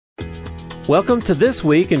Welcome to This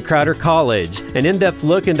Week in Crowder College, an in-depth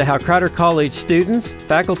look into how Crowder College students,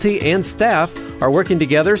 faculty, and staff are working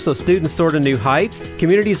together so students soar to new heights,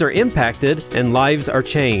 communities are impacted, and lives are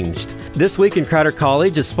changed. This Week in Crowder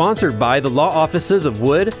College is sponsored by the law offices of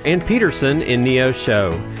Wood and Peterson in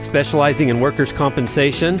Neosho, specializing in workers'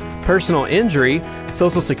 compensation, personal injury,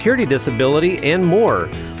 Social Security disability, and more.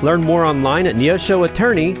 Learn more online at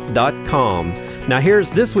neoshoattorney.com. Now here's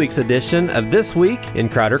this week's edition of This Week in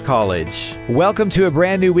Crowder College. Welcome to a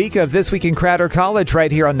brand new week of This Week in Crowder College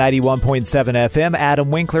right here on 91.7 FM. Adam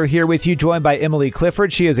Winkler here with you, joined by Emily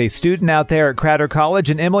Clifford. She is a student out there at Crowder College.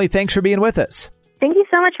 And Emily, thanks for being with us. Thank you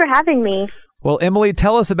so much for having me. Well, Emily,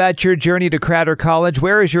 tell us about your journey to Crowder College.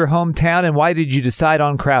 Where is your hometown and why did you decide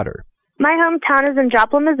on Crowder? My hometown is in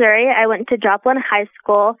Joplin, Missouri. I went to Joplin High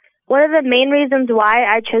School. One of the main reasons why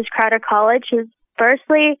I chose Crowder College is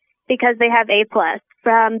firstly because they have A+.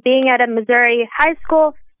 From being at a Missouri high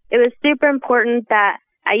school, it was super important that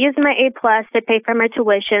I used my A+ to pay for my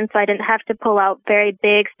tuition so I didn't have to pull out very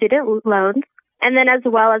big student loans. And then as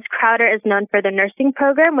well as Crowder is known for the nursing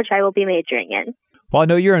program, which I will be majoring in. Well, I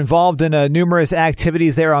know you're involved in numerous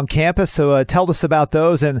activities there on campus, so tell us about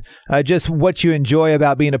those and just what you enjoy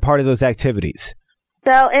about being a part of those activities.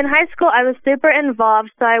 So in high school, I was super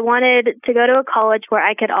involved, so I wanted to go to a college where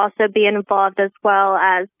I could also be involved as well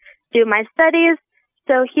as do my studies.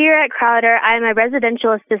 So here at Crowder, I'm a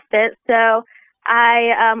residential assistant, so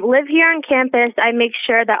I live here on campus. I make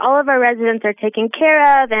sure that all of our residents are taken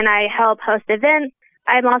care of, and I help host events.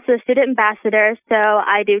 I'm also a student ambassador, so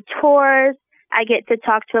I do tours. I get to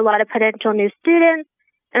talk to a lot of potential new students.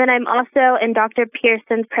 And then I'm also in Dr.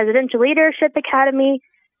 Pearson's Presidential Leadership Academy.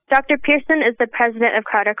 Dr. Pearson is the president of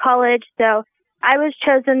Crowder College, so I was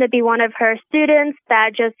chosen to be one of her students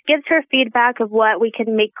that just gives her feedback of what we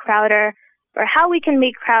can make Crowder or how we can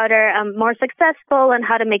make Crowder more successful and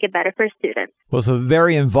how to make it better for students. Well, so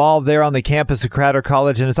very involved there on the campus of Crowder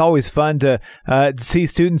College, and it's always fun to see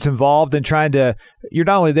students involved and trying to, you're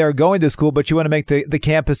not only there going to school, but you want to make the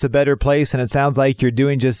campus a better place, and it sounds like you're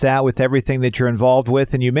doing just that with everything that you're involved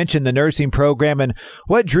with. And you mentioned the nursing program, and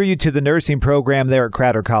what drew you to the nursing program there at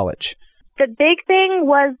Crowder College? The big thing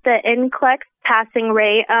was the NCLEX passing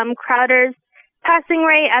rate. Crowder's passing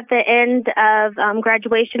rate at the end of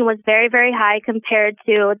graduation was very, very high compared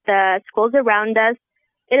to the schools around us.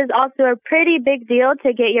 It is also a pretty big deal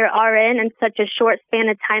to get your RN in such a short span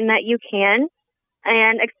of time that you can.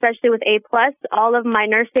 And especially with A+, all of my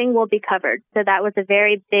nursing will be covered. So that was a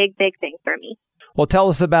very big, big thing for me. Well, tell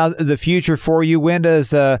us about the future for you. When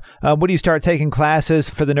do you start taking classes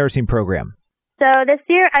for the nursing program? So this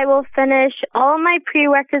year I will finish all my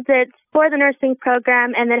prerequisites for the nursing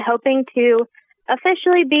program and then hoping to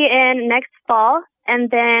officially be in next fall, and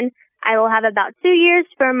then I will have about 2 years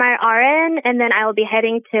for my RN, and then I will be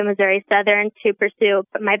heading to Missouri Southern to pursue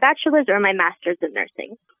my bachelor's or my master's in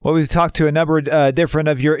nursing. Well, we've talked to a number of different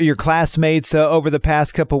of your classmates over the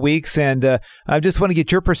past couple weeks, and I just want to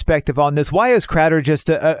get your perspective on this. Why is Crowder just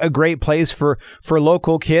a great place for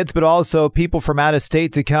local kids, but also people from out of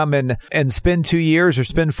state to come and spend 2 years or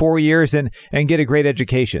spend 4 years and get a great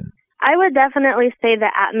education? I would definitely say the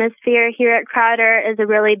atmosphere here at Crowder is a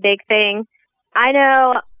really big thing. I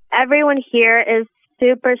know everyone here is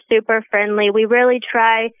super, super friendly. We really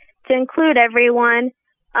try to include everyone.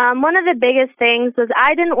 One of the biggest things was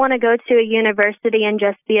I didn't want to go to a university and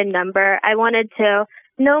just be a number. I wanted to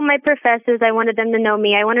know my professors. I wanted them to know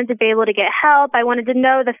me. I wanted to be able to get help. I wanted to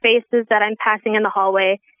know the faces that I'm passing in the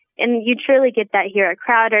hallway. And you truly get that here at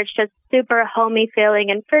Crowder. It's just super homey feeling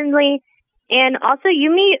and friendly. And also,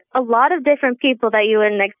 you meet a lot of different people that you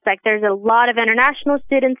wouldn't expect. There's a lot of international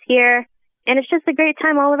students here, and it's just a great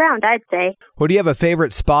time all around, I'd say. Well, do you have a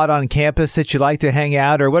favorite spot on campus that you like to hang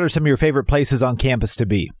out, or what are some of your favorite places on campus to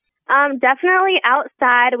be? Definitely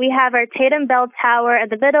outside. We have our Tatum Bell Tower at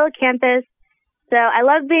the middle of campus. So I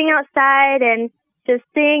love being outside and just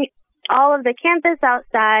seeing all of the campus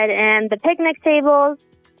outside and the picnic tables.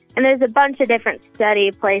 And there's a bunch of different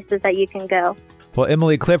study places that you can go. Well,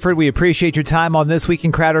 Emily Clifford, we appreciate your time on This Week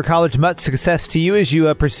in Crowder College. Much success to you as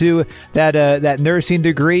you pursue that nursing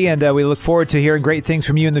degree, and we look forward to hearing great things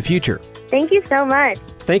from you in the future. Thank you so much.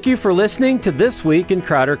 Thank you for listening to This Week in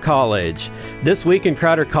Crowder College. This Week in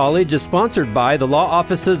Crowder College is sponsored by the law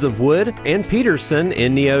offices of Wood and Peterson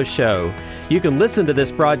in Neosho. You can listen to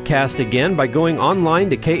this broadcast again by going online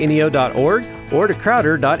to kneo.org or to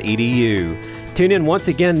crowder.edu. Tune in once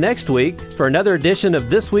again next week for another edition of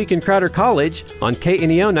This Week in Crowder College on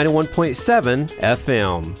KNEO 91.7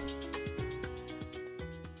 FM.